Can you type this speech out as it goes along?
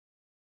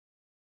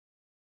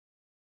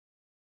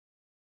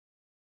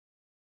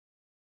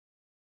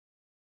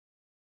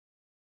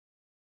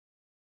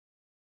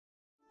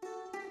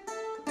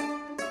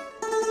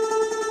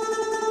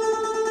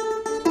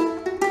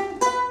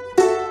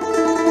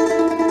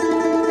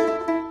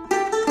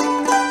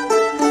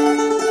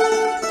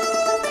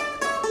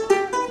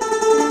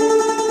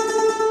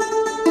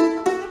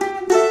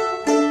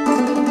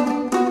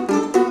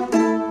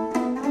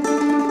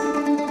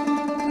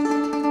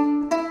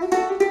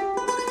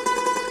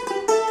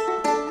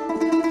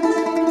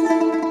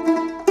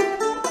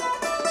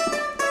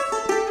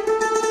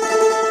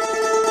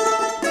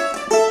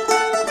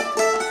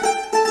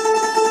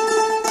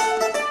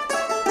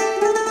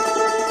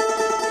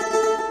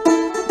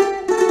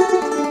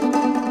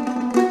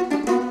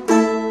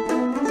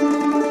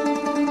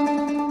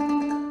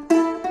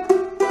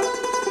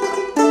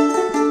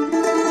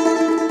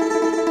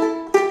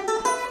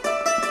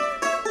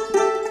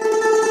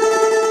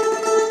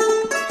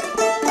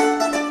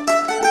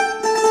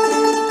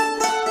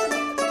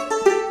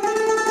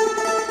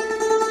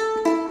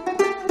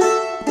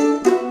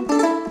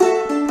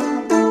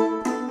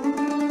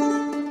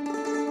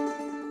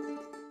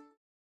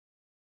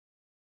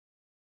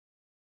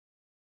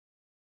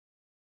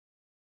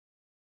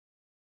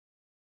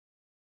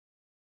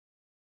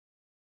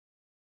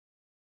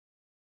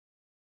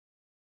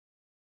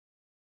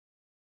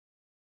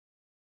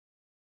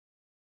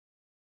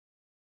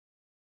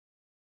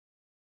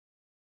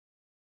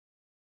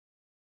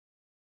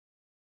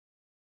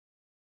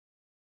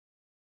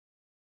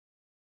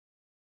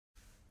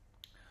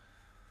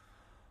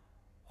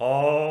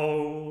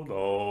All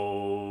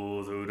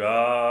those who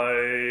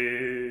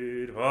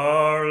died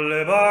for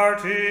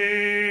liberty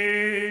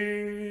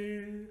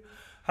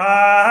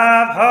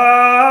have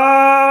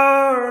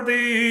heard the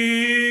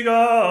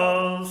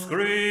eagle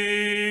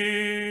scream.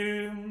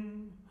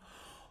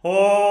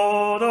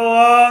 Oh, the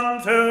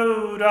ones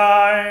who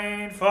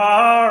died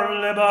for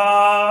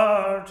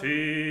liberty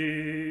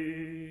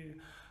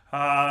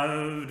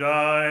have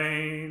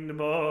died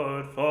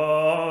but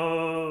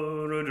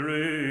for a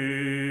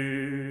dream.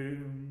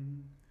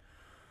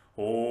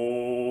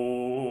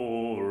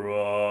 Oh,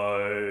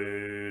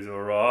 rise,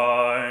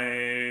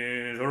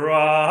 rise,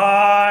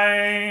 rise,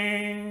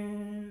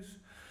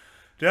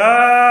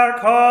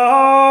 dark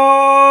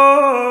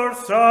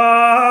horse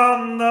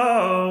on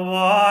the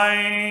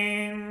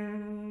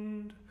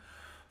wind,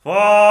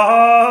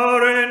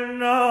 for in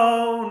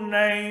no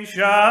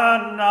nation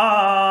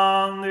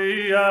on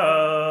the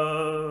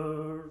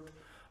earth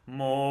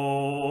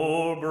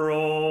more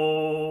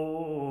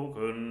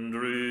broken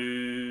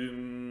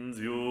dreams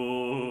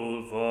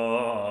you'll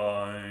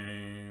find.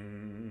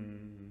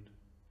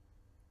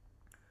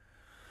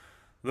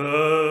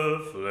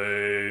 The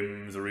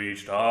flames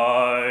reached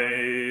high,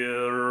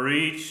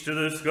 reached to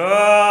the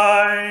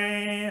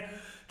sky,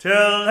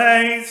 till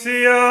they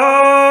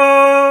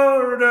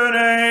seared a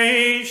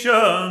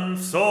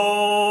nation's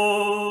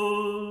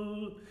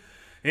soul.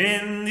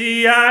 In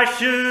the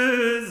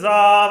ashes of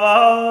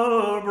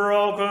our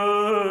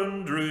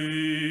broken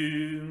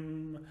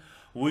dream,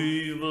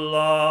 we've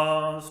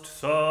lost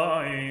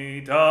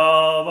sight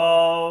of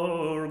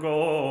our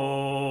goal.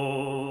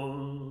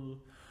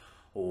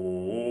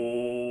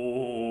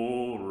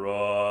 Oh,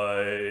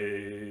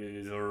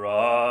 rise,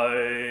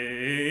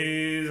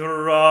 rise,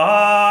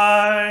 rise,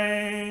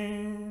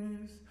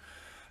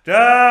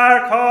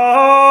 dark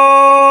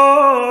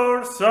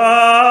horse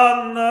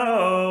on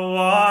the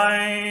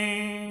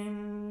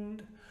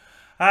wind,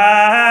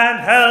 and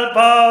help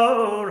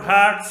our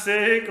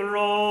heartsick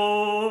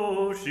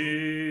Roisin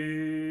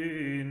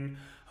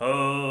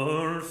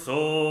her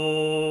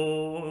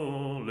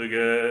soul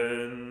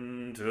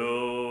again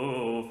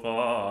to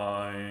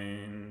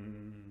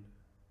find.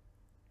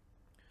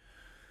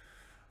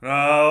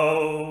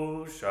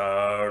 Now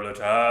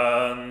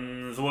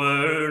charlatans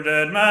wear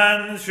dead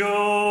man's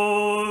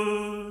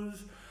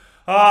shoes,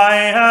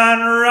 aye,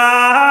 and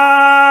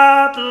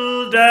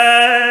rattle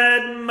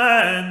dead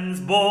men's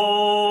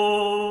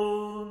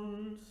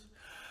bones,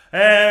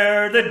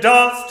 ere the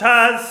dust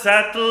has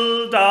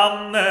settled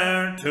on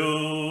their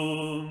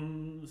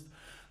tombs.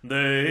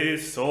 They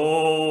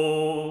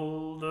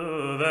sold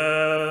the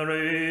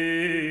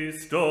very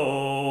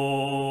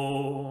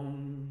stones.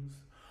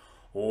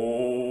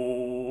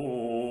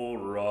 Oh,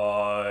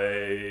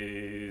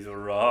 rise,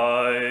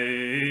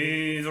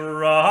 rise,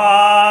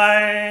 rise,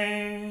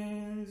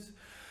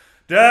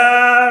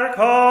 dark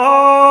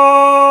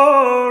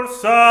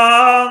horse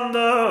on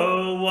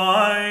the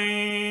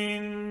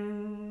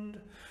wind,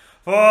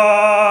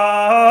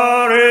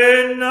 for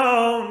in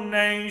no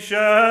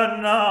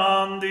nation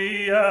on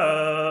the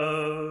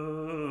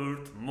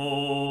earth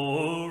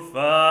more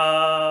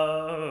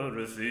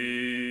Pharisee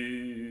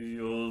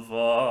you'll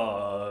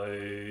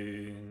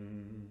find.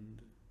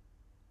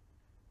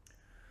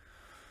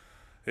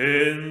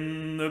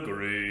 In the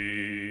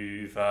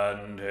grief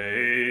and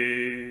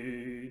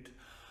hate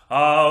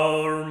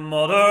our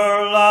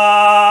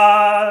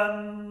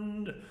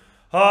motherland,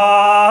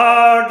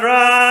 our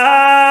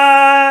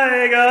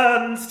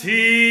dragon's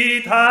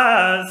teeth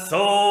has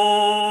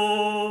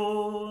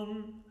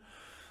sown.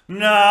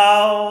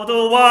 Now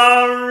the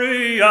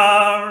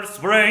warriors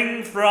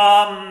spring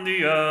from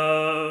the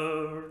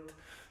earth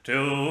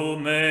to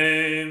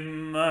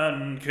maim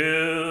and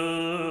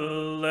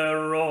kill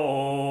their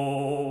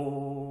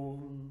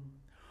own.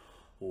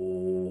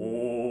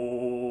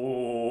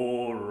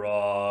 Oh,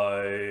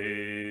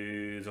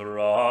 rise,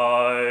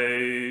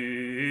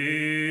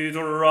 rise,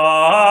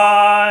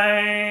 rise,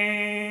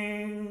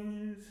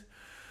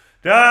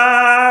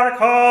 dark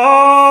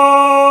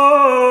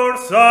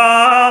horse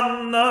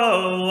on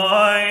the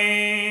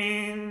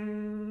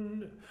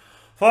wind,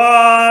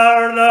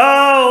 for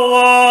the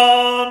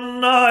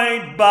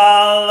one-eyed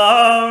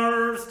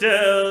Balor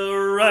still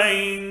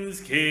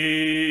reigns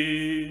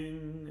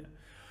king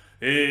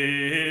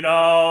in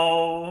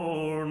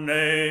our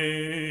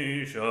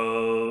nation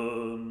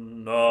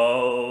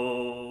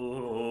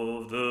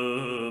of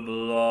the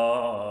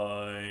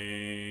blind.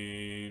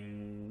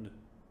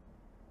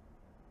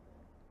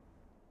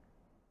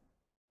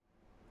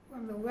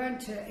 When we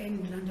went to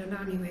England, and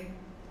anyway,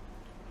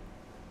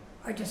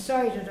 I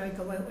decided I'd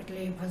go out with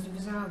Liam because he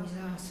was always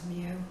asking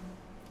me out.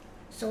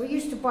 So he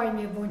used to buy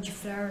me a bunch of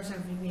flowers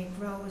every week,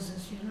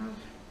 roses, you know.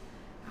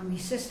 And my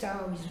sister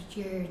always was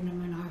jeering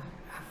him, and a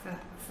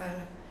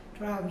fella, they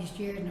were always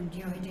jeering him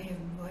the idea of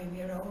him buying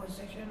me roses,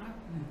 you know.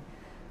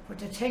 But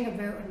the thing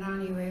about it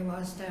anyway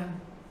was that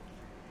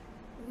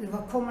we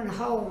were coming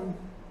home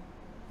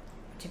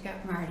to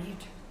get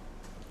married.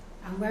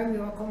 And when we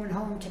were coming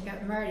home to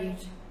get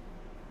married,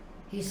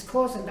 his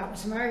cousin that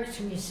was married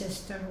to my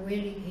sister,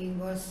 Willie, he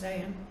was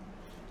saying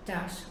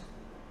that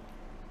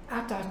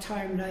at that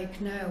time,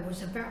 like now, it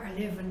was a better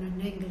living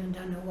in England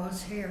than it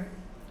was here.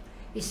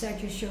 He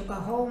said you should go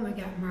home and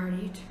get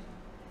married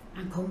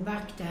and come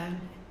back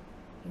then.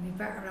 You'd be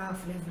better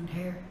off living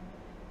here.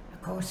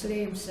 Of course,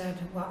 Liam said,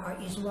 well,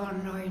 he's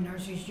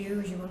one-liners as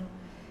usual.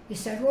 He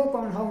said, we're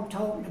going home to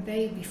open a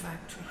baby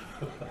factory.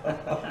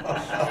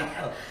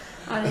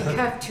 And he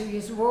kept to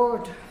his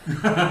word.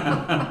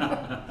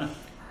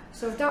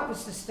 So that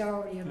was the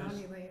story, and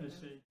anyway.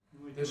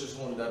 This is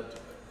one that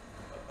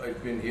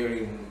I've been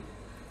hearing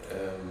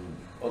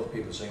other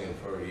people singing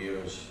for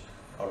years,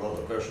 or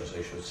other versions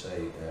I should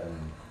say.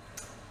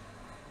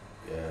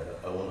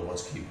 I wonder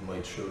what's keeping my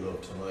true love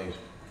tonight.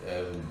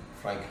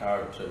 Frank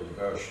Hart, the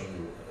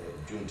version,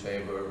 June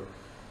Tabor,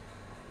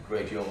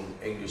 great young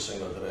English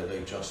singer that I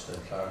like, Justin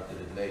Clark did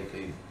it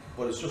lately.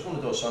 But it's just one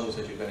of those songs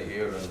that you're going to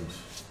hear, and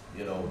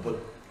you know. But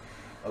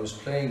I was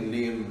playing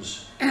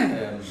Liam's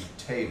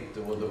tape,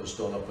 the one that was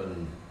done up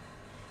in,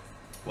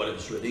 well, it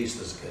was released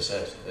as a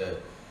cassette.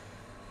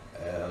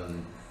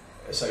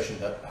 A session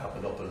that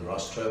happened up in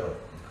Rostrevor,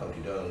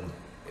 County Down,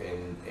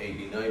 in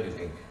 '89, I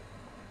think,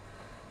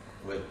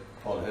 with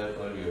Paul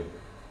Hale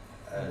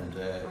and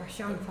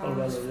Sean Paul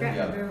was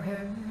about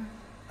him.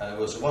 And it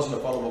wasn't a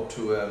follow-up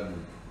to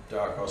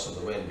Dark Horse in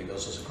the Wind,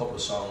 because there's a couple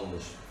of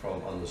songs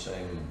from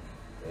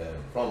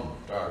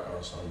Dark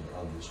Horse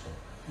on this one.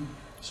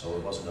 So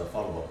it wasn't a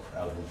follow-up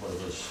album, but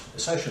it was a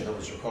session that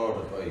was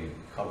recorded by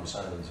Colin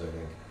Sanders, I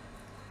think.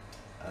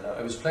 And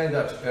I was playing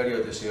that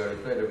earlier this year. I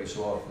played it every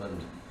so often,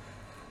 and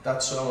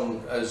that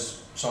song,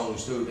 as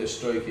songs do, they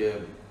strike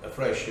you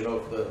afresh, you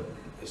know.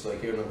 It's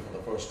like hearing them for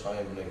the first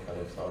time, and I kind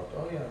of thought,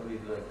 oh yeah, I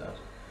really like that.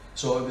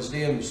 So it was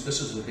Liam's.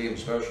 This isn't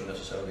Liam's version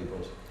necessarily,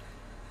 but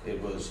it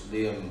was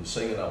Liam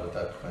singing of it.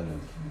 That kind of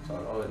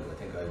thought, oh, I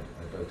think I'd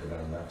like to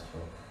learn that. So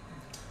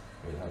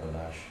we'll have a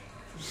lash.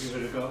 Give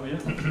it a go, yeah.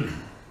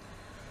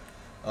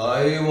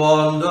 I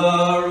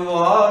wonder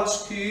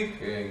what's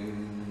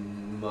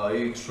keeping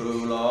my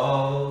true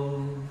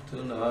love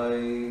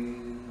tonight.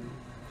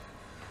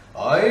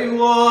 I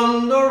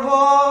wonder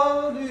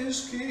what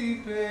is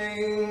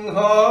keeping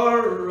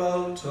her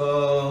out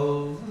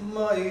of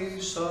my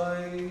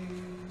sight.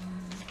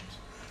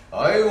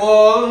 I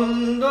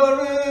wonder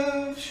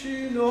if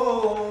she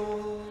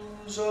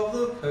knows of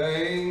the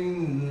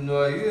pain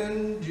I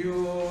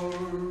endure,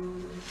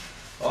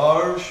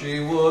 or she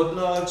would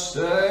not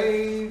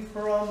stay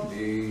from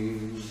me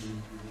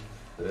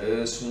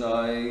this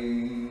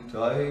night,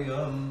 I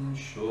am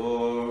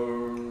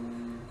sure.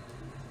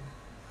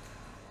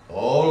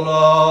 Oh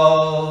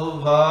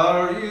love,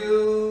 are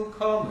you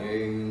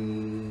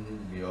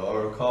coming,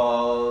 your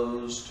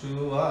cause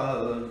to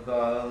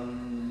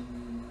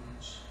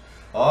advance?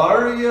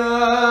 Or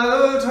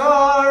yet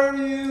are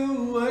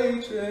you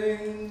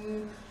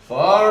waiting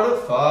for a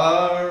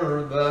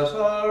far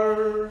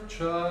better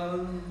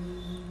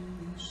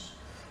chance?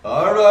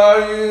 Or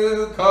are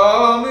you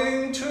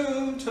coming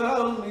to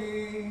tell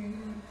me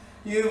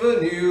you've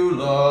a new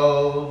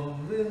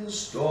love in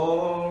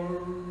store?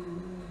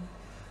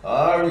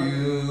 Are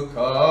you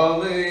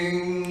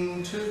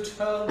coming to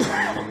tell me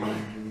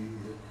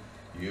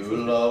you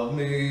love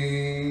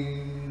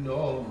me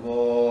no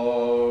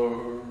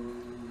more?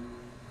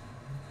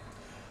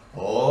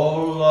 Oh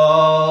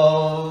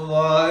love,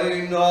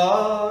 I'm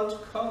not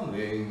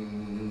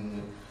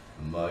coming,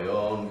 my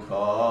own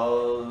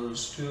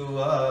cause to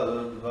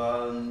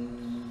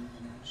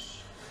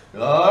advance,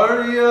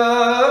 nor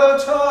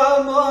yet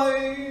am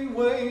I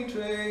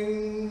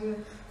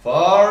waiting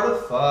for a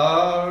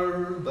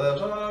far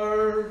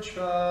better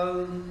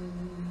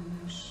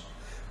chance,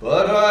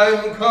 but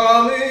I'm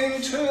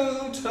coming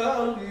to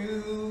tell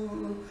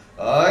you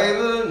I've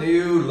a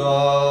new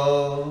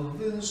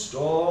love in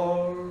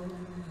store.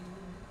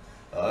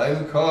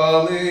 I'm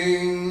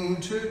coming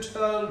to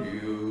tell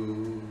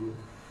you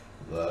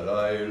that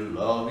I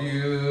love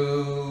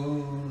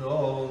you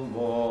no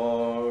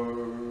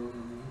more.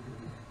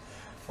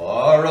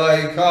 For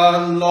I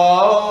can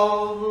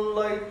love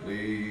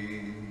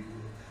lightly,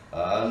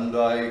 and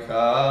I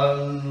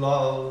can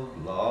love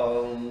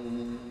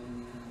long,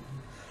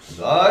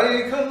 and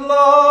I can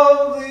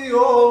love the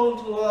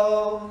old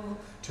love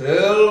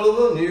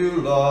till the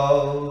new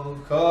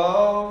love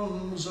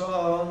comes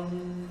on.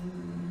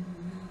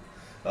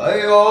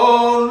 I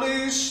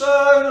only said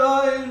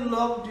I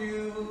loved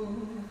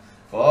you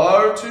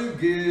for to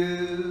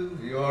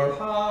give your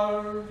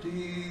heart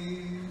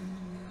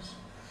ease,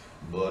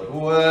 but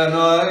when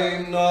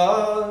I'm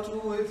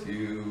not with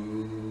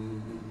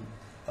you,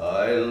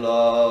 I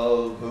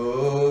love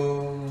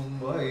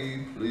whom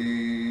I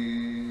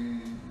please.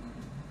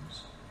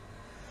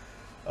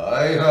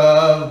 I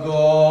have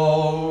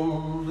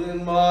gold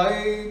in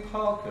my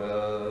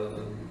pocket,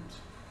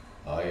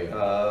 I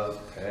have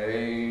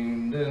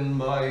pain in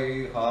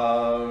my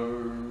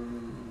heart,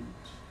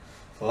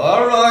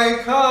 for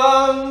I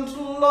can't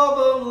love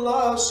a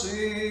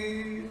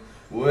lassie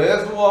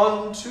with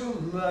one too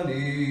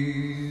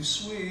many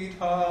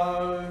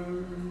sweethearts.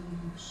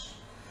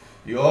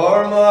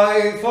 You're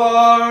my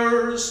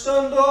first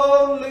and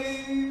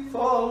only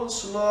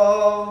false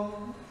love,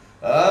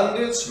 and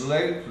it's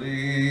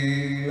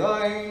lately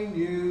I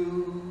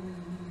knew.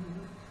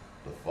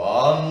 The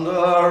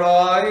fonder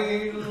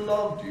I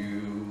loved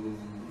you,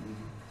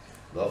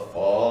 the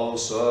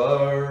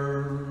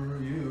falser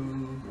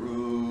you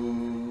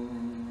grew.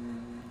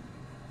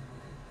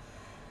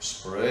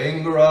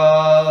 Spring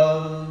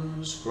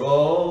grass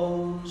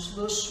grows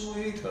the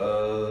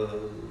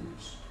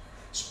sweetest,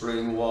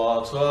 spring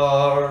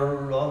water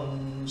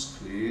runs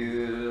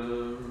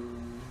clear.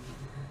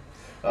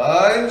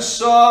 I'm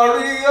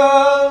sorry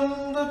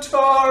and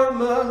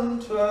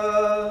tormented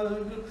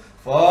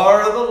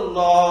for the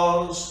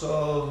loss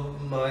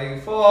of my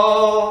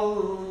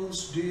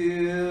false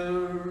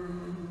dear.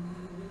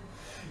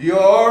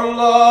 Your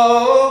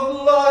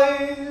love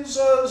lies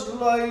as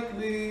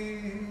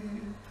lightly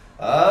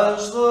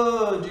as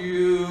the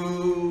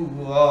dew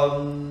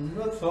on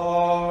a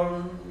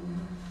thorn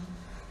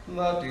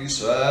that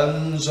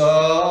descends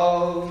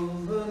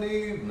of an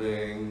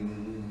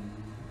evening,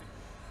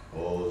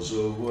 goes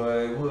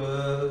away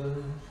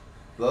with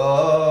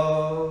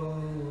the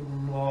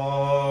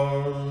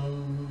morn.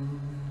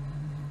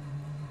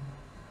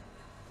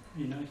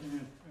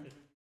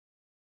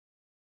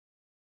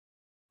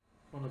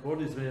 One of the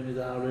buddies made me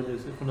that really,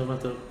 when I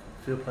went to a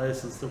few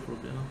places and stuff,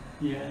 you know.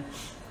 Yeah.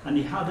 And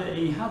he had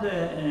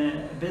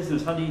a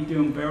business. Had he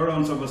doing bear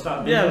runs, or was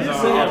that Yeah,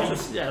 business?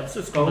 it was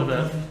just kind of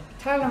a...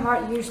 Tell him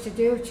what you used to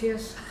do to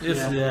us.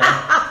 Yes, yeah.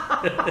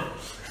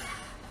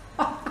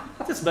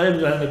 Just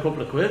maybe having a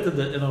couple of quid, and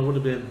you know, it would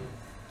have been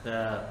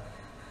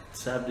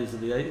 70s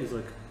and the 80s,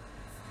 like,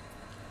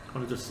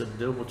 kind of just didn't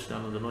do much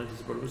down in the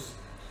 90s, but it was,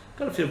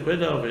 got a few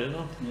quid over, you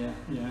know. Yeah,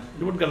 yeah.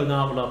 You wouldn't get an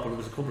awful lot, but it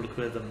was a couple of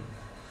quid, and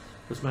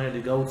it was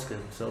mainly goat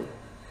skin, so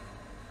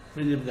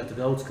we didn't get the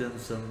goat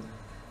skins, and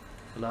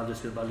the lad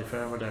just in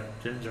Ballyfermot there,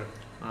 Ginger,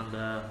 and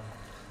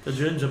the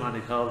Ginger man,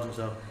 he called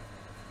himself.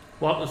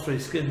 Walking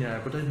Street skin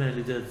yard, but they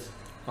mainly did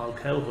all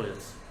cow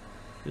hides,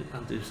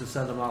 and they used to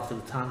send them off to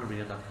the tannery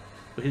and that.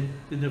 But he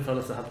knew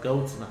fellas that had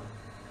goats and that.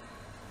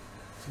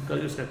 So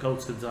we used to get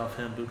goat skins off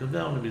him, but we came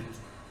down and we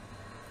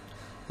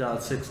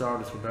had 6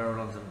 orders for bear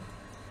runs, and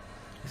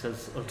he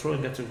says, I'll try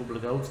and get you a couple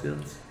of goat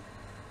skins.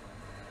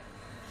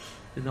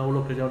 You know,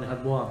 look, he only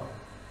had one,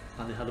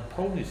 and he had a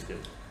pony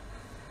skin.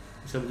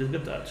 He said, we didn't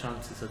give that a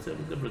chance. He said, yeah,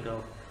 we'll give it a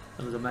go.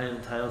 And there's a mane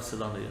and tail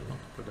still on it, you know.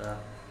 But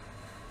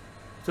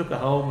took it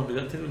home, and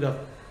I think we got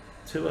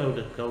 2 out of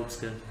the goat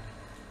skin,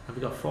 and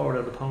we got 4 out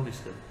of the pony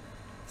skin.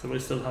 So we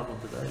still have one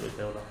today, like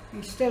that.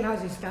 He still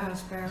has his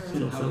dad's bear.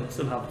 Still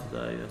have it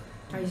today,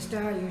 yeah. His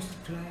dad used to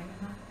play.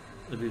 Huh?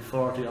 He'd be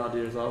 40 odd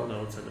years old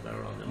now, I'd say the bear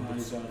on, you know. Oh,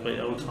 It's he's old, quite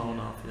old yeah. tone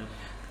off,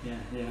 yeah.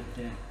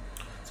 Yeah.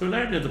 So we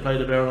learned how to play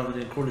the bear on, and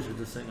they encouraged me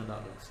to sing and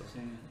that, like, so.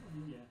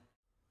 Yeah.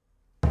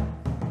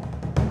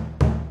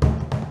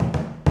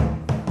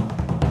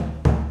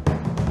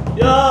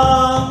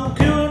 Young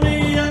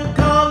Cooney and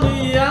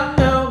Collie and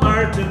now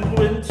Martin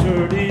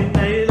Winter, they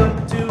made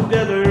up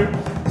together,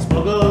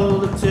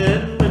 smuggled a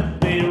tin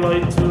with me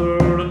right to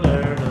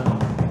Ireland,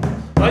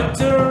 right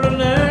to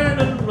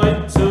Ireland,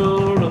 right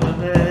to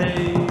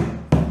Ireland.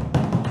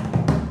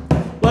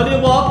 Well, you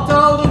walked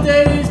all the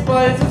days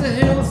by the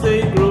hills,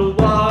 they grew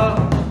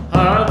wild,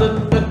 hard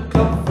in the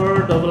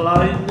comfort of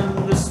lying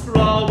in the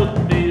straw with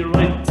me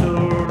right to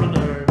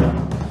Ireland,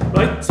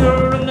 right to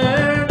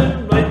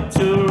Ireland, right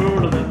to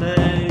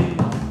Ireland.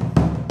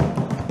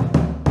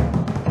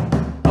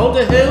 Oh,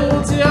 the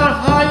hills are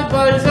high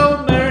by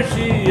oh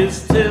mercy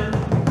is thin,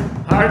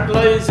 heart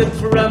lies a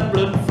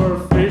trembling for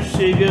fish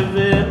she give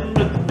in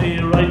with me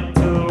right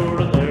to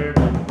Ireland,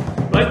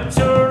 right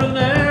to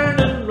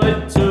Ireland,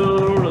 right to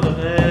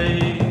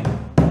Ireland.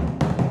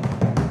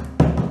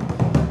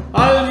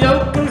 I'll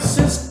yoker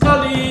says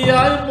Collie,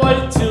 I'm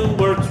white to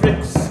her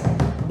tricks,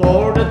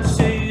 more than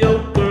she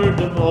yoker,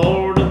 the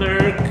more than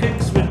her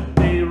kicks with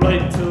me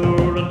right to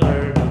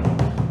Ireland,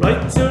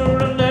 right to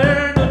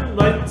Ireland,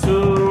 right to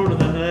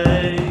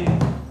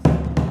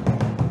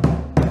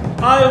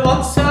I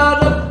once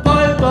had a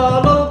Bible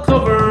all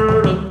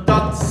covered in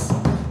dots,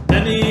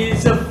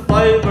 pennies a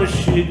fiver,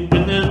 she'd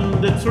win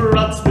in the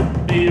trots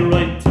with me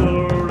right to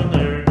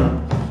Ireland,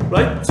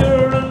 right to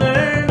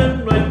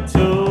Ireland, right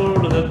to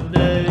Ireland.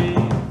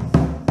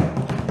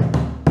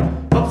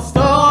 Up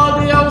star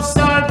the old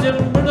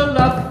sergeant with a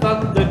laugh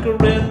and a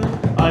grin,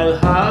 I'll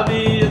have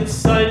ye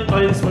inside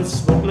eyes for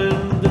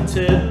smuggling the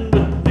tin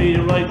with me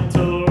right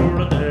to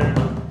Ireland,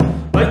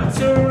 right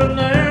to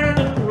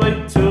Ireland,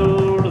 right to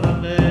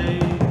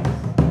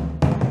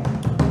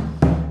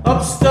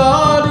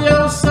Upstart,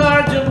 the old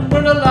sergeant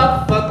with a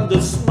laugh and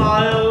a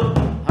smile,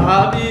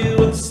 have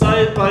you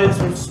inside boys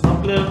for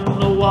smuggling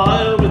a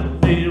while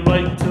with me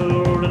right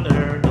to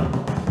Ireland,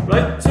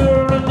 right to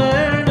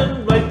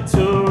Ireland, right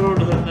to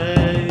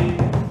Ireland.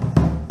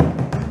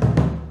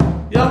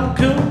 Young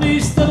Cooney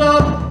stood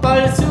up,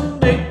 I to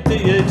make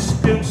the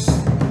excuse,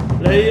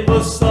 leave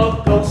us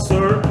all go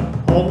sir,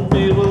 home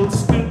we will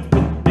scoot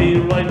with me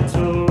right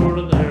to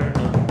Ireland,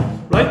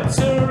 right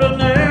to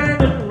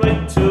Ireland,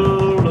 right to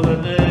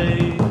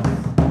Ireland.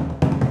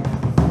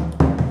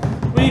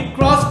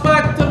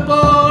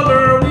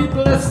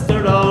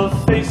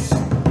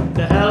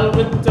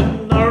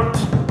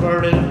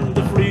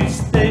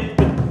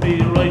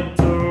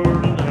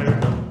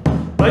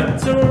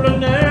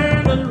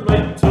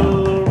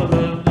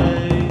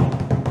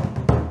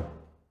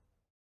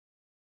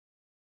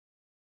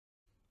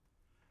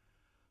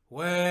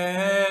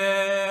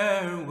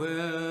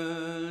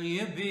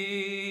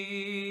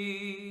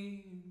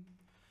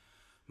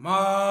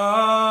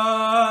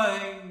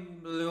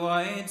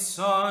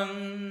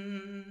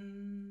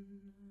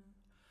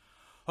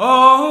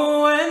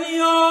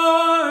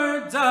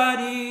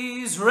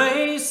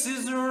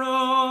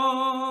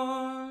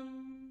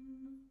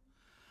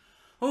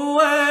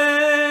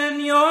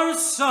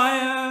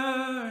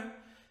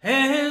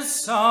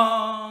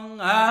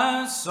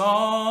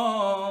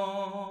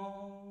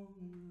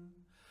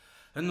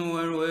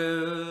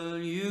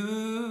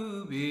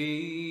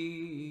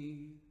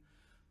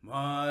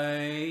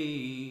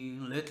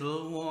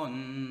 little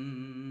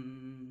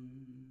one,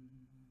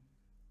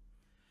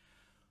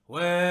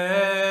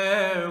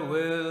 where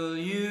will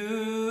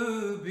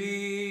you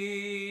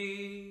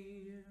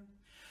be,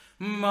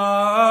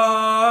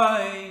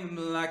 my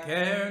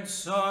black-haired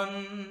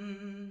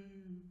son?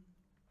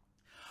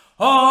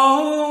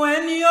 Oh,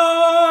 when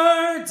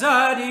your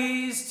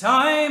daddy's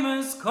time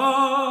has come,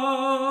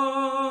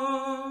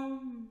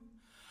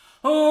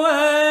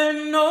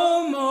 when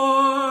no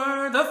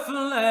more the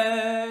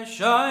flesh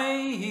I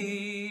eat,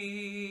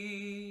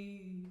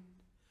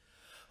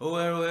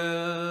 where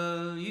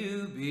will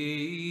you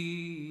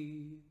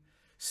be,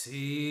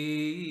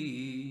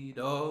 seed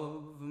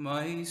of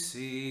my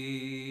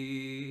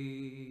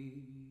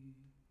seed?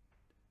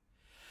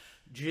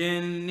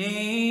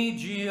 Ginny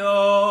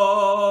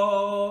John,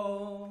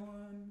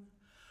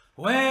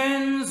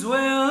 winds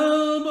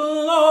will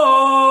blow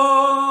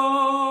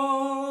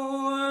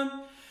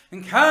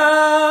and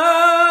carrying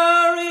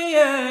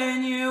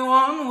you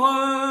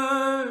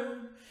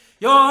onward,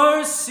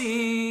 your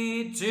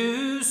seed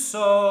to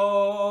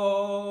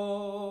sow,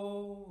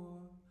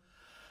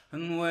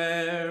 and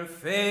where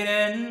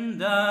fading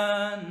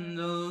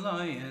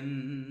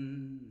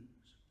dandelions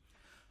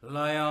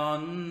lie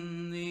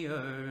on the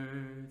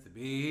earth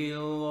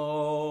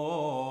below.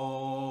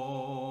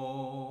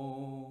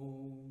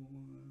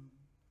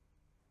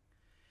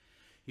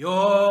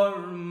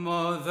 Your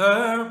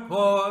mother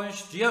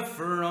pushed you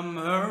from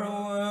her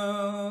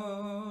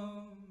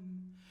womb,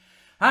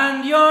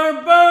 and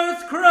your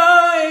birth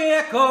cry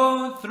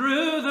echoed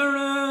through the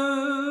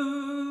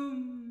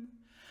room,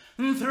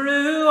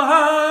 through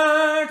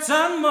heart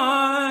and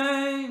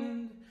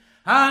mind,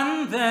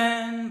 and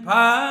then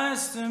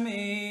passed to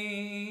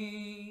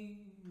me,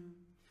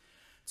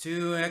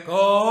 to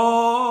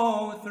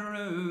echo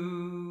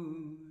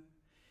through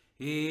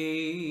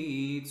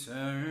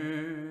eternity.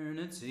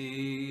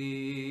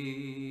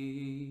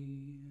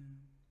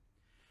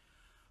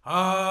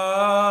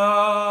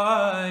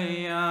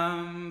 I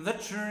am the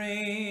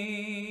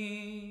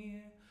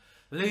tree,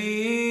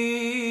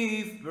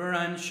 leaf,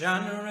 branch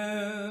and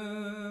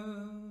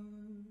root,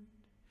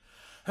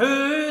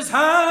 whose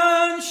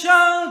hand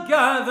shall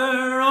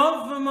gather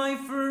of my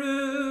fruit,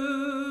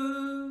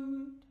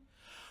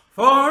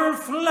 for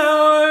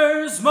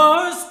flowers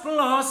must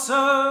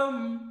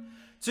blossom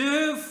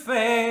to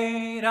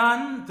fade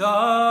and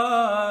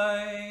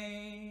die,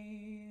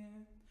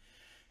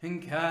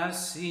 and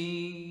cast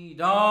seed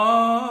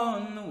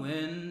on the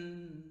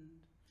wind,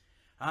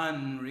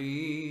 and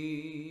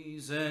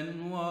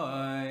reason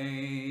why.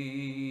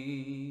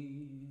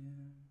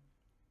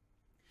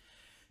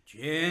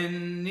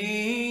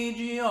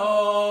 Ginny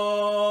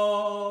John,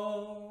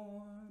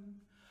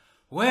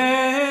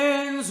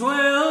 winds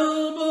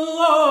will blow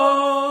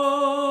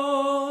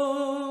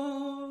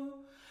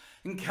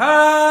and carrying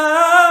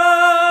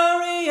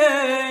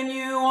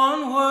you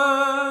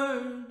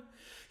onward,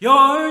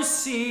 your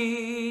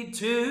seed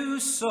to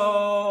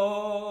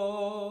sow,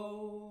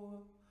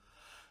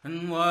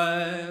 and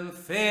while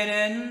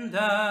fading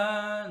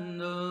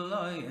dandelions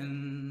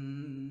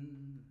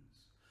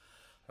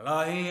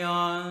lie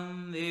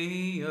on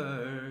the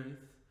earth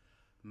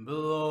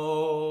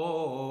below.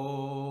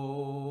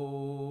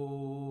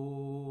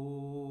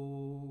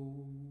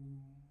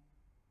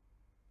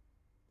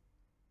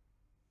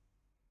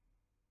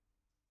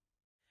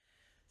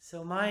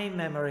 So my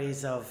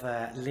memories of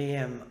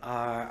Liam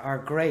are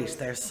great.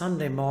 They're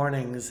Sunday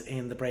mornings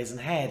in the Brazen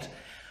Head.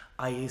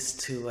 I used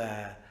to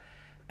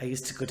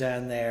go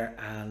down there,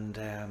 and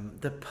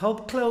the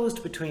pub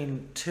closed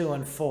between 2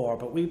 and 4,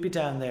 but we'd be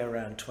down there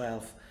around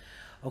 12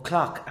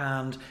 o'clock,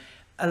 and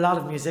a lot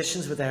of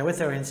musicians were there with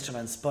their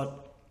instruments,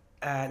 but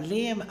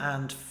Liam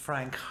and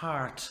Frank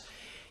Hart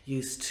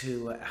used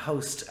to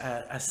host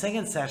a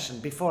singing session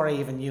before I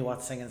even knew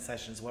what singing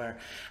sessions were,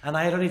 and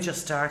I had only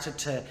just started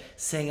to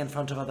sing in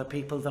front of other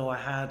people, though I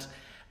had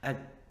a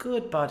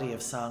good body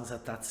of songs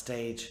at that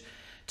stage,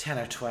 10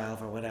 or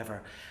 12 or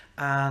whatever,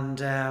 and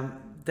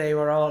they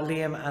were all,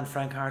 Liam and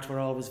Frank Hart were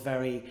always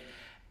very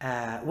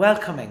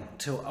welcoming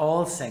to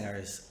all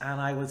singers,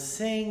 and I would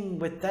sing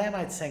with them.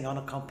 I'd sing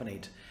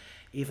unaccompanied,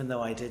 even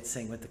though I did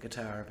sing with the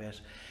guitar a bit.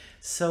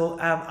 So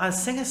I'll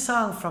sing a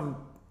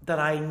song that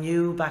I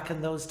knew back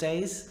in those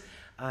days.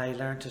 I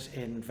learnt it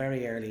in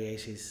very early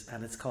 80s,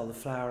 and it's called The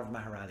Flower of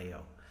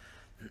Maharalio.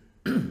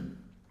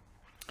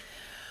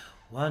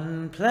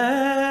 One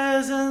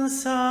pleasant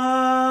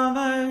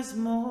summer's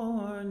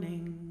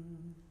morning,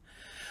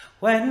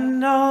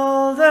 when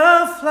all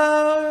the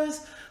flowers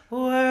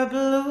were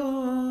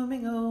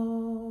blooming,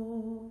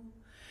 oh,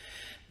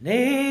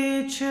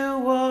 nature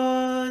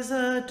was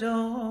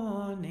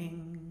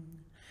adorning,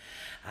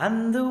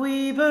 and the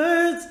wee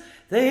birds,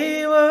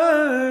 they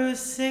were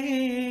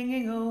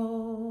singing,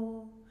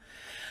 oh.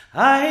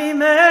 I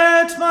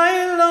met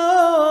my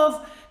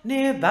love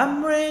near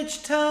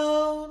Bambridge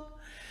town,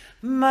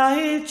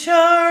 my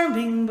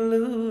charming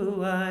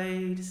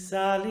blue-eyed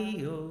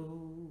Sally, oh.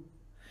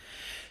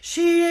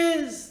 She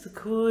is the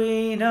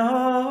queen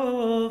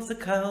of the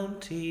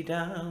county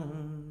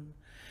down,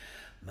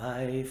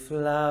 my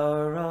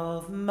flower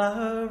of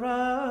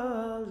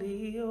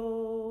Marali,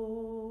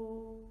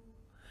 oh.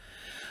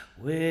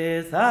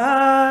 With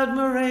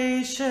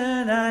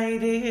admiration I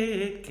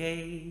did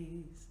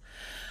gaze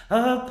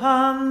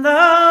upon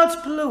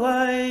that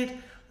blue-eyed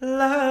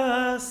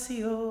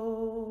lassie,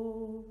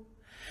 oh.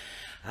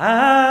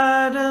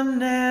 Adam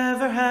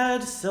never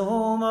had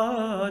so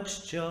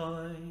much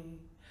joy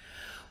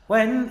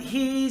when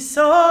he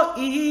saw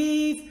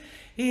Eve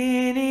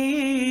in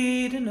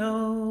Eden,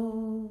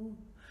 oh.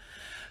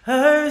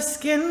 Her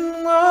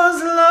skin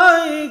was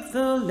like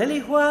the lily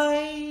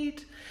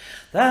white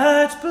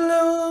that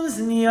blooms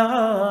in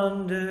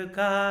yonder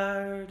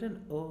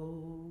garden,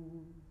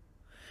 oh.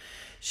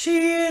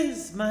 She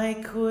is my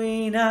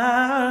queen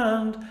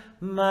and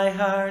my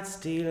heart's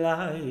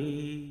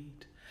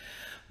delight,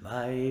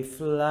 my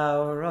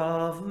flower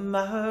of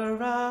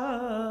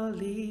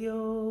Marali,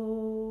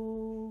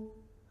 oh.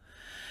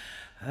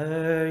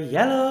 Her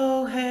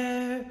yellow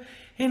hair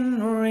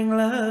in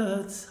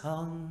ringlets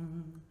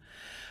hung,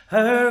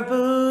 her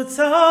boots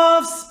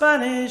of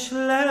Spanish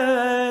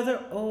leather,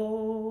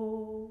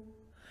 oh.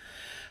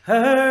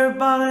 Her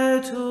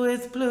bonnet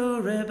with blue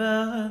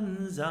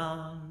ribbons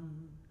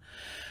on,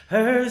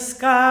 her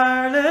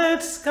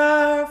scarlet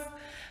scarf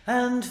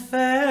and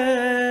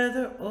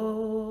feather,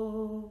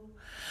 oh.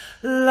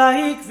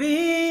 Like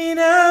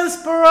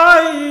Venus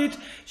bright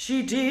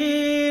she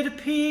did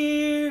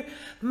appear,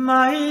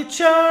 my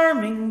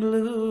charming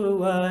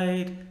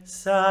blue-eyed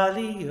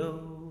Sally,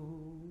 oh.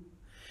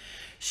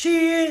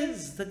 She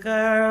is the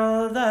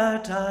girl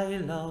that I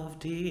love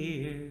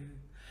dear,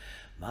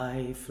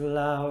 my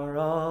flower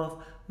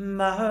of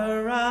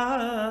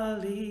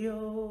Marali,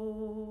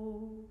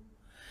 oh.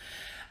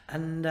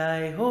 And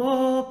I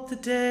hope the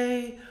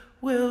day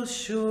will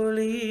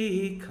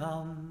surely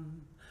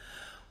come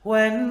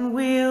when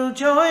we'll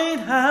join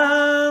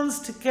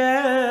hands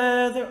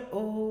together,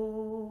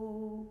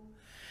 oh.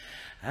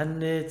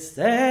 And it's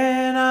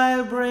then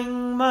I'll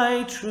bring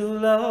my true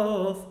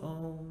love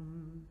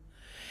home,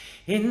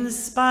 in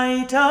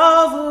spite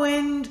of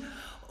wind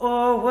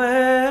or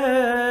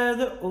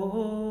weather,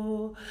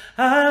 oh.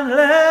 And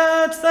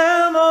let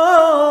them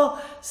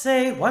all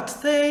say what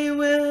they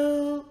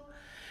will,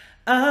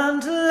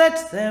 and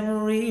let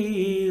them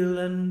reel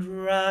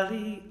and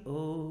rally,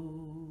 oh.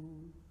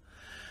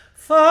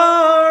 For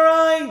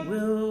I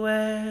will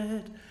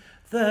wed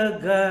the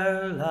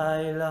girl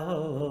I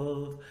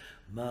love,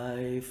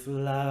 my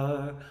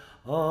flower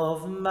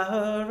of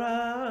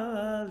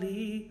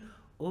Marali,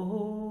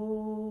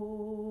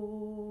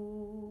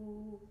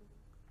 oh.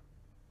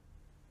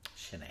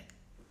 Sinead.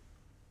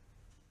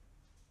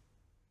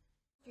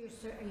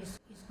 His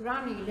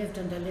granny lived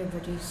in the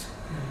Liberties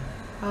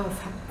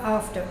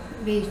off the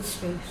Meath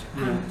Street,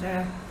 and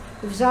it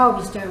was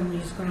always down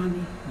with his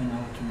granny. I know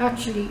what you mean.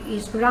 Actually,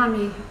 his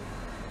granny,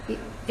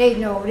 they'd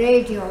no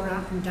radio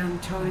at them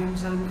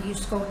times, and he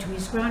used to go to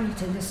his granny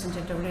to listen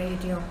to the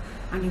radio,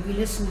 and he'd be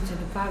listening to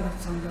the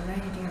ballads on the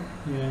radio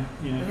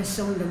every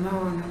Sunday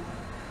morning.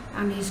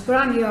 And his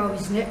granny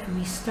always knitting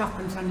his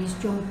stockings and his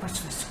jumpers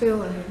for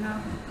school, you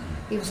know.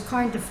 He was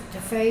kind of the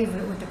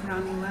favourite with the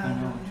granny I know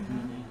Weldon. what you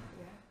mean.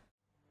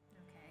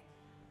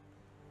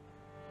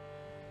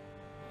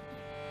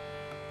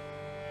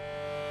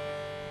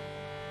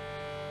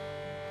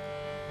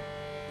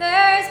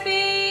 There's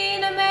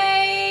been a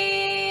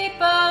maid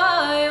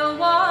by a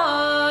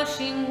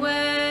washing well,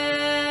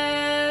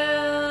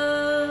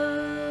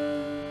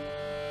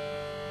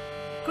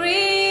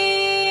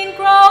 green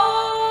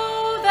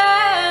grow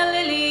the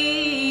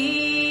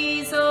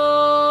lilies,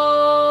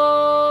 oh.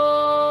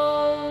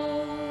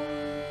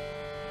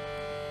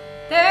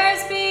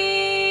 There's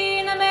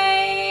been a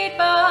maid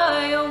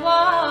by a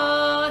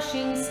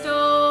washing stone,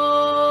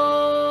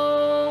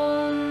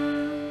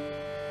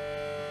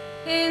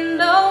 in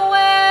the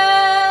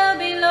well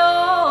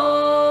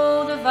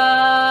below the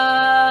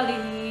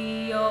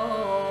valley, oh.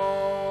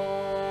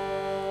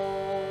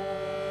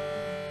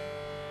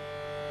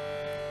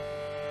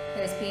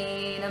 There's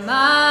been a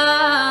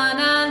man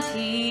and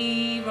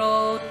he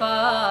rode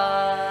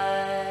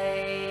by,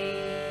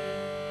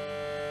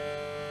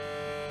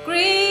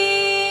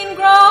 green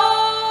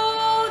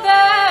grow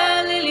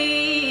the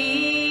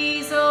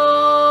lilies, oh.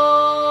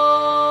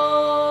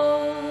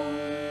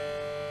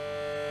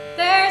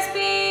 There's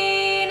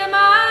been a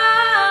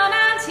man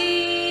and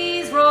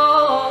he's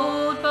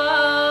rode by,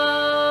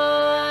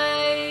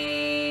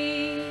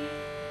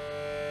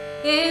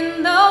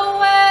 in the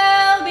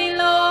well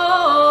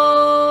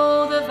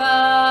below the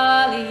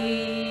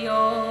valley,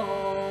 oh.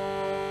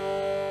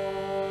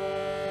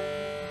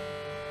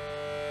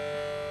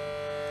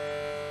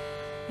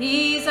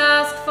 He's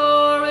asked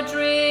for a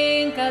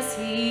drink as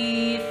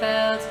he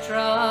felt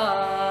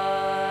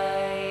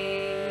dry,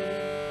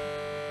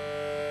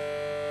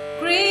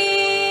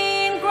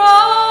 green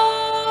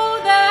grow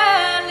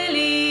the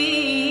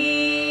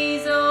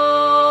lilies,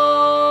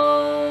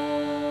 oh.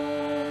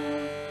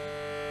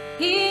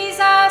 He's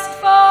asked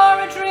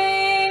for a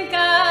drink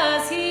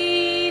as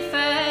he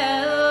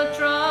felt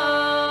dry,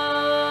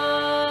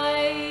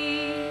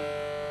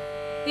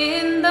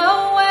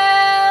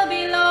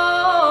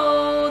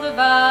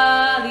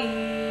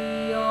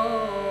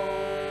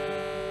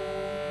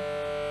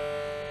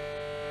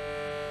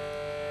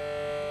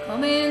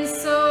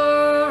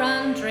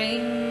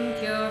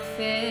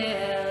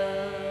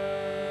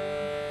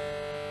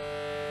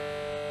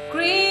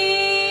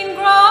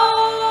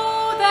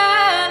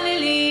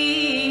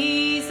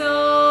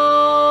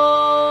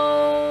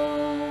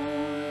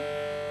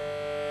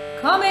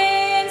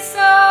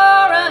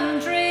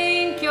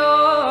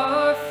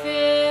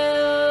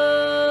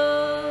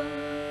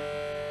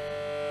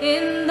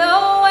 in the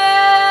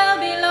well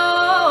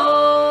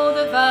below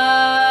the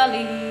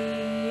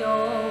valley,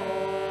 oh.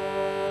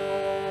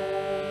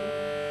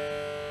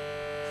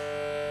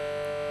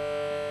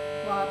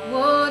 What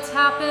would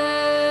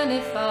happen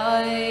if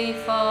I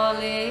fall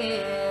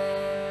in?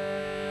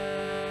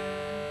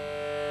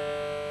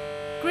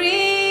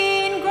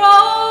 Green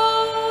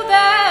grow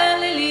the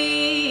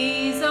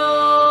lilies, oh.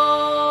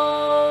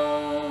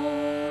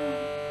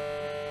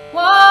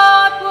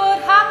 What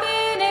would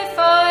happen if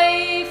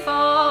I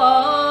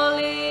fall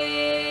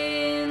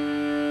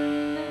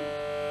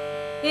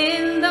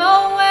in the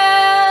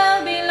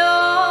well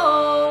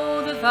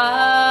below the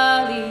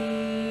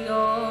valley,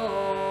 oh.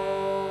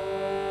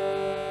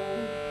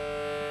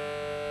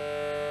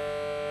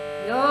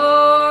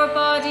 Your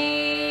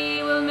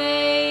body will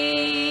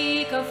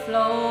make a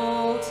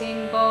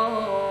floating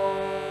boat.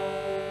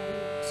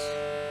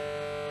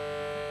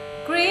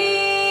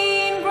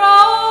 Green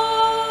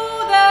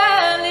grow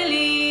the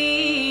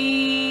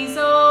lilies,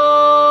 oh.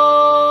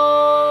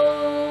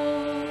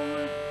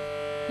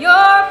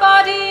 Your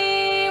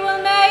body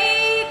will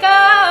make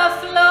a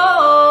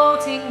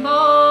floating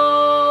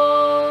boat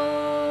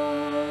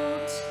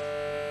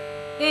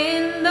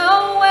in the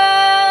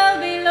well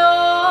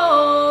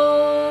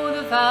below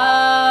the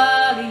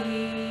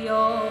valley,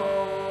 oh.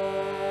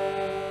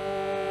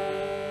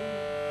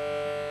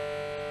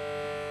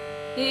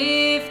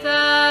 If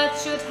that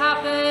should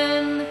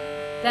happen,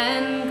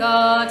 then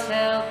God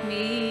help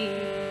me.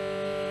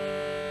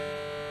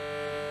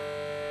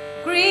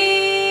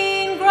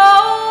 Green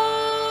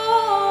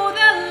grow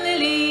the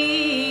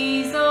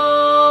lilies,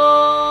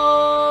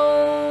 oh.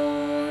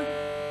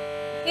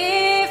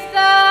 If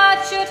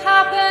that should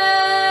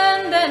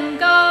happen, then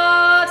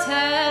God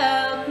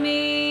help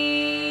me.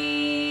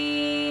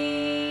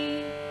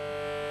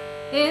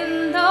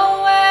 In the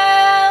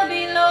well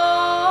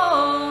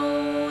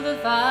below the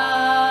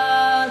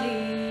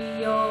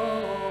valley, oh.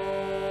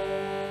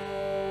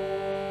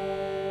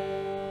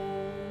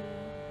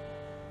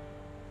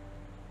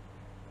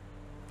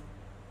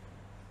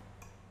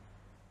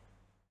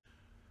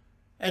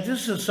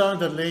 This is a song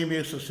that Liam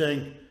used to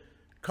sing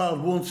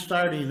called One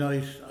Starry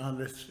Night, and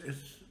it's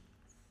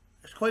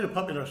quite a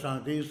popular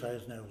song these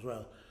days now as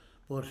well.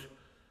 But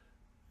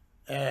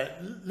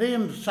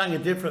Liam sang a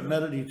different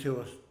melody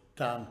to it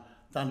than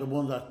the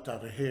one that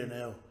I hear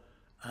now,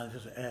 and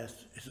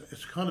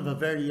it's kind of a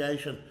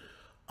variation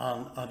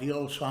on the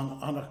old song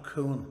Anna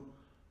Coon.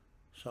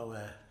 So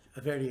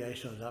a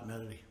variation of that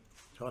melody.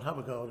 So I'll have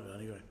a go at it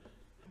anyway.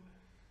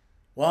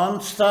 One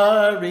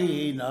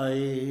starry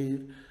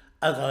night,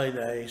 as I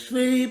lay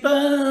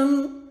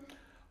sleeping,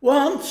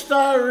 one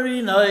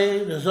starry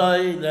night as I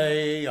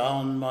lay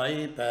on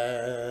my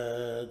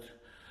bed,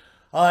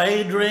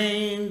 I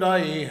dreamed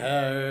I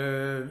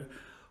heard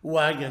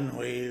wagon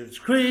wheels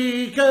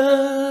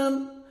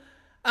creaking,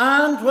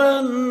 and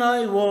when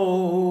I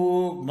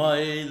woke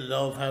my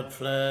love had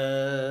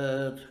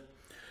fled.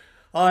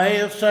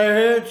 I've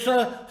searched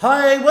the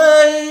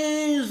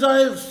highways,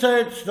 I've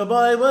searched the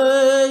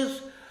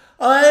byways,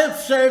 I've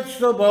searched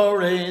the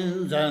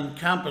borings and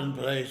camping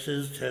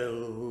places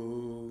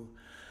too,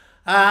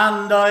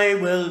 and I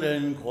will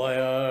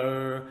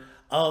inquire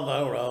of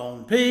our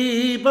own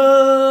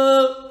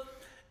people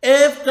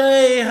if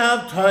they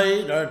have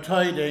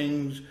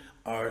tidings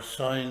or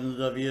signs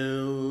of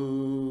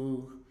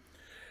you.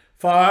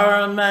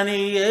 For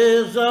many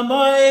is a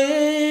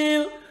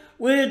mile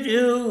with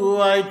you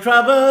I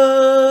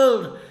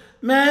travelled,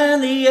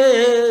 many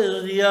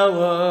is the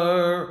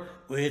hour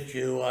with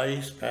you I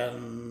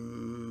spend.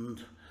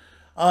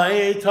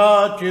 I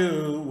thought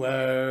you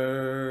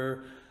were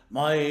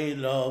my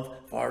love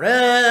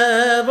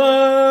forever,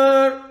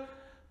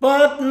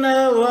 but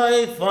now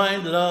I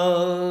find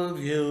love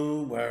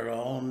you were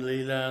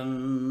only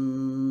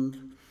lend.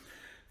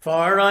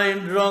 For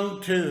I'm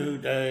drunk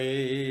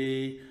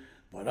today,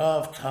 but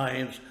oft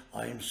times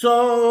I'm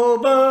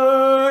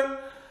sober,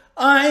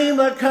 I'm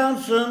a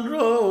constant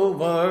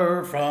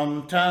rover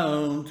from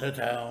town to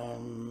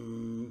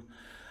town,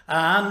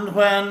 and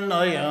when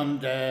I am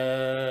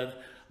dead,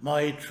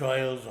 my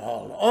trial's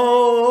all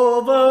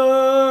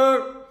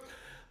over,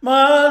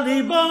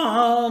 Molly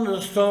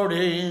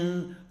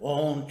Bonastorine,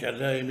 won't you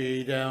lay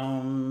me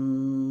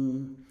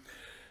down?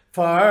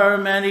 For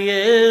many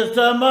is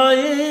the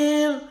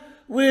mile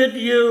with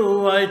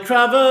you I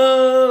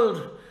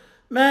travelled,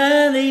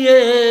 many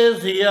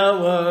is the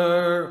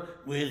hour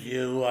with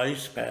you I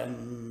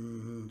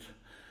spend.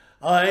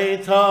 I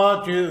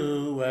thought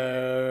you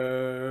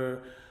were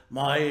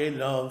my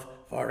love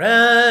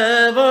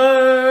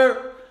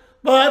forever,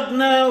 but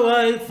now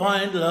I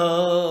find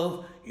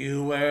love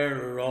you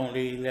were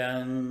only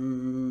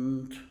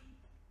lent.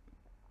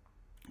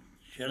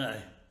 Should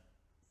I?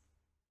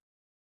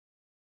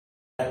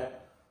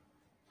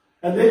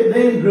 And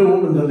Liam grew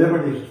up in the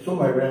Liberties,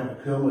 somewhere around the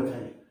Coombe, I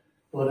think.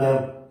 But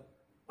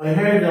I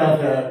heard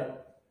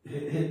that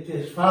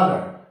his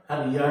father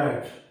had a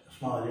yard, a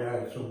small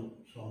yard,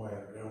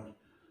 somewhere around,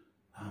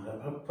 and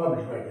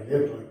probably where they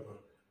lived like.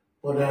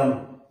 But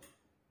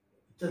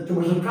there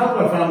was a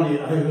traveller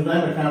family, I think his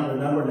name I can't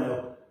remember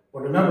now, but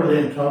I remember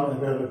Liam talking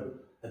about them.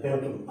 And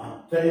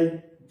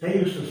they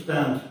used to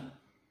spend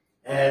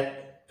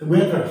the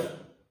winters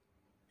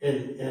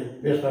in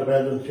Mr.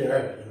 Weldon's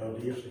yard. You know,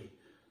 they used to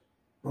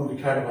run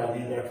the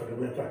caravan in there for the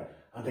winter,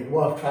 and they go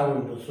off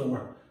travelling in the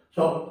summer.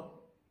 So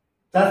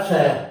that's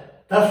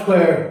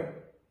where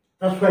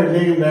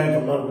Liam learned a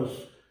lot of his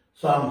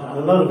songs, and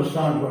a lot of his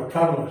songs were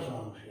traveller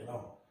songs, you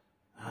know.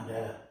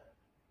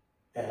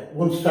 And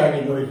One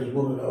Starry Night is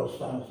one of those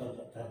songs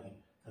that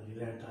he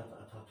learned at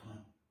that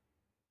time.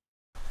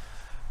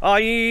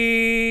 I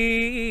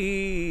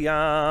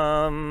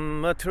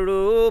am a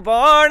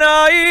true-born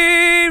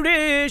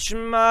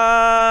Irishman,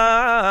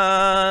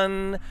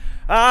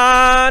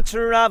 a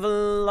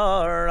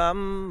traveller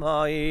am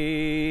I.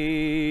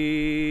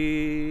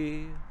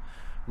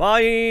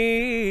 My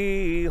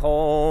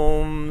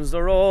home's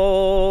the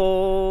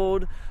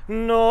road,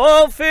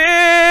 no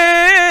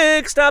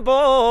fixed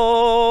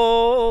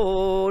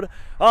abode.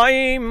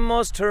 I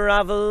must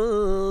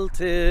travel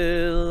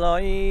till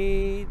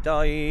I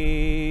die.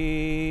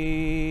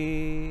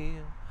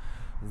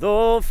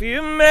 Though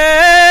few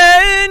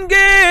men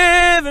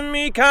give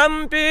me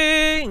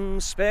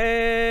camping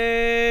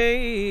space,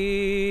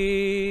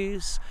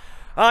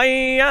 I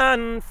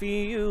and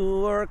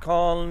fewer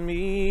call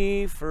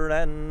me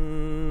friend.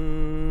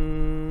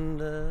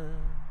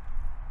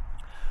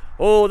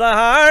 Oh, the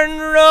hard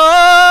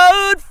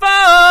road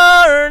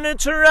for the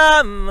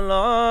traveller,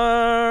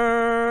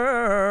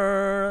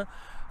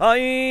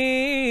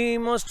 I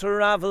must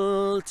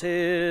travel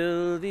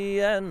till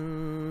the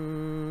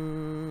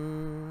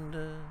end.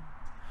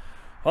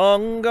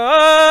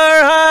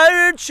 Hunger,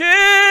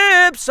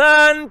 hardships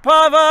and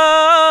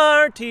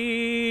poverty,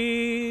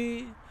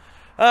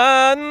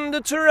 and the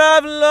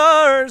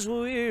traveller's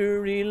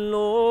weary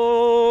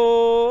load.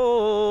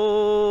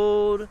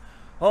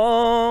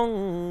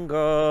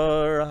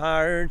 Hunger,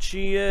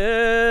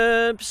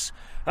 hardships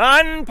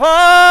and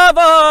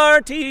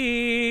poverty,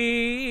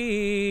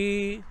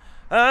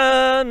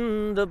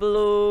 and the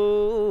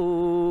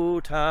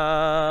blow-tired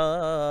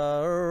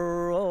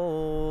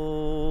road.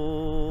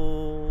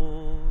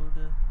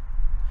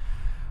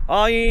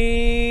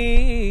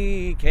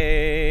 I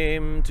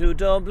came to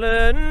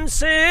Dublin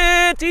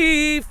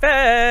City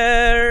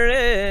Fair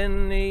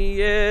in the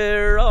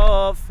year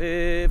of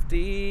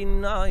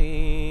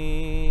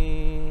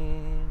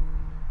 '59,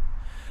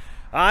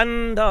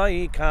 and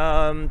I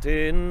camped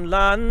in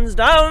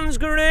Lansdowne's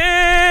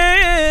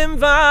grim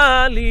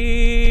valley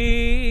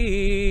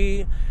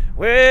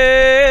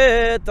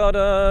with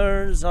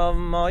others of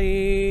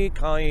my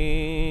kind.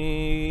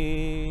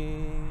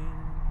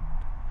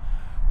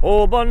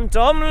 Oh,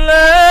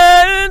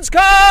 Buntumland's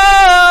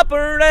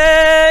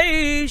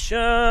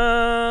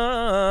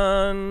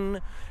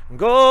Corporation,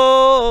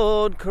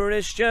 good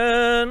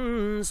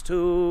Christians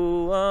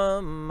to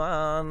a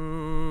man,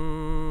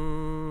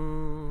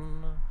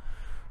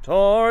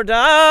 tore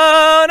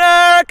down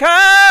our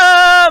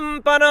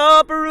camp and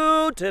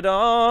uprooted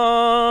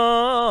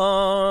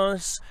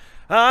us,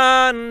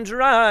 and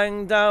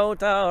dragged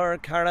out our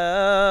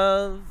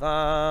caravans.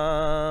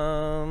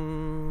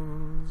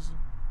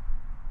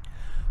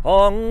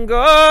 Hunger,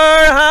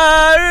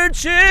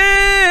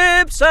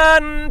 hardships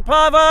and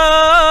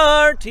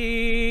poverty,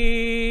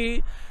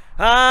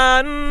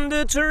 and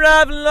the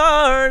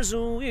traveller's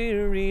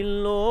weary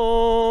load.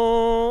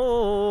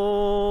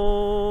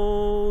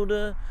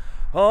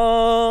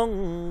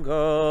 Hunger,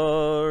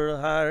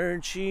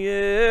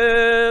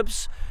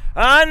 hardships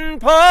and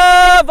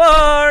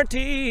poverty,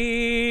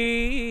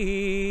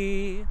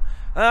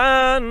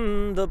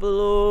 and the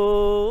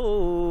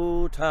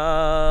blow-tired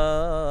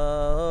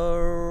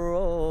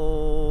road.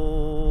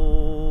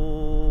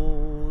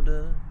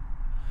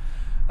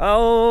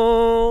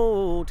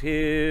 Out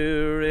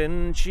here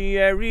in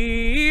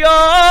Cherry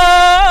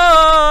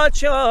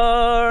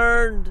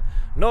Orchard,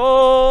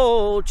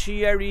 no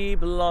cherry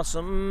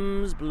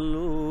blossoms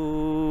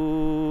bloom.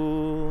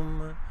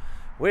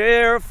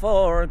 We're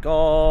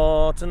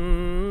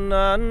forgotten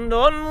and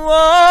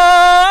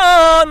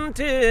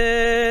unwanted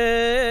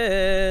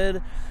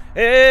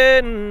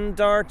in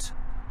dirt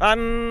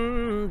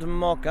and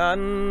muck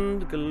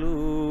and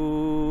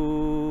gloom.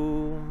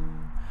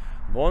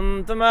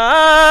 But the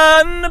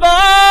man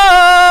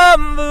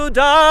who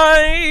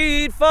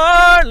died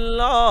for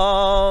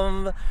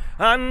love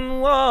and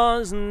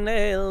was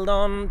nailed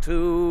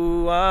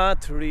onto a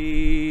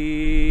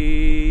tree,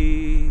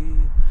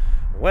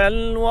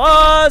 well,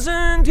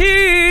 wasn't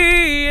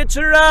he a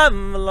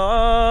traveller,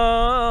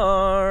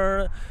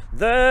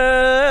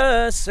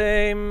 the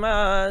same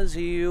as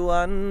you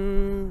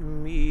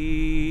and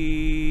me?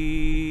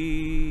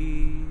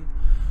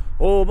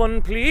 Oh,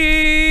 but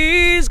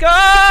please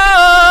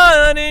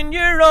God, in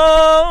your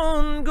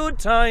own good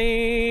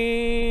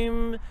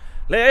time,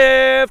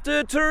 lift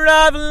the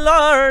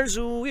traveller's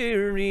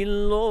weary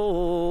load,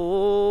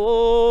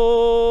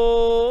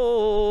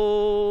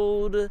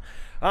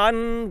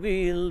 and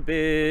we'll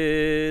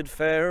bid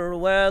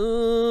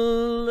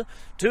farewell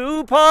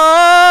to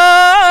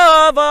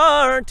poverty of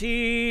our tea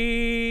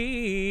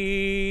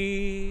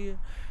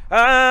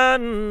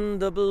and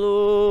the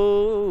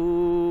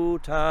blue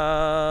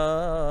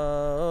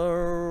tar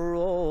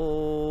road.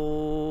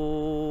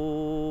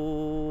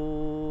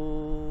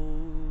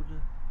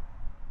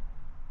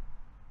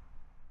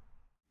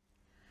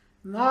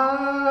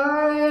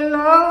 My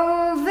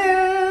love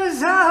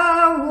is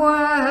a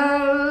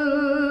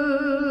well,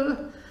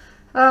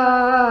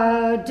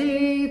 a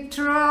deep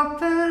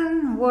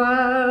dropping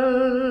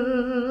well,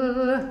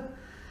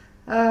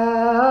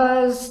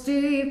 as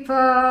deep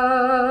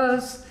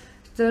as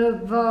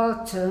the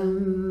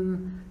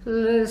bottomless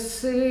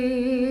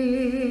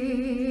sea.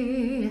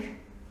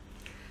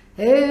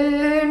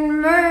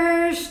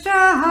 Immersed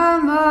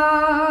am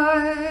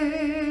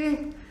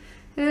I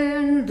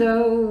in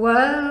the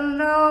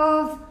well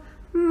of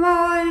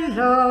my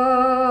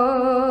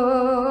love,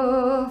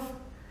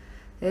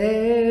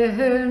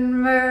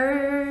 immersed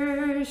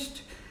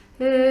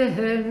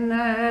in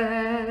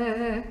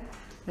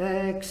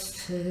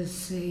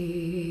ecstasy.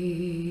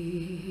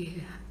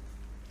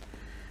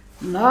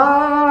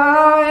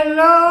 My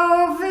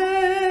love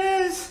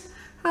is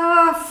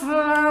a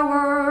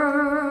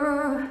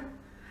flower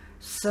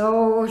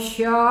so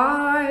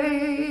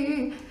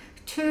shy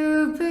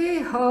to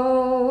behold,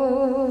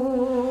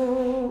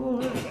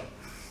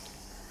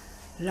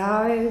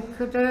 like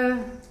the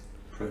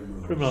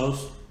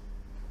Primrose.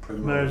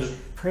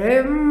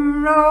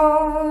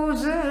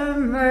 primrose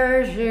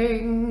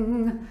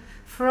emerging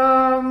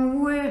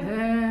from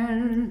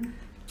winter's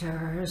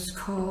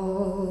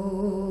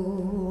cold.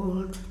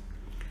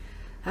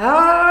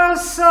 A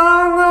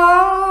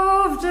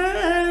song of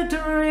the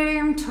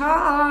dream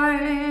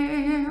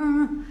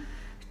time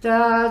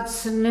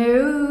that's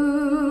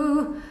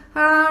new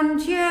and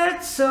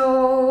yet so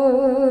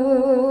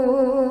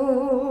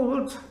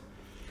old.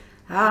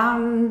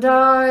 And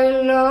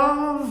I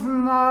love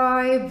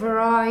my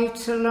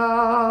bright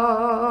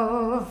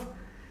love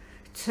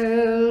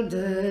till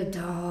the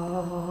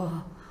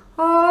dawning.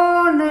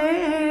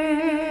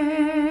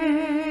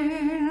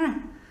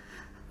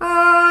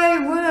 I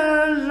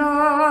will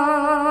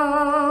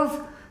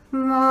love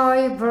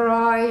my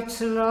bright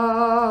love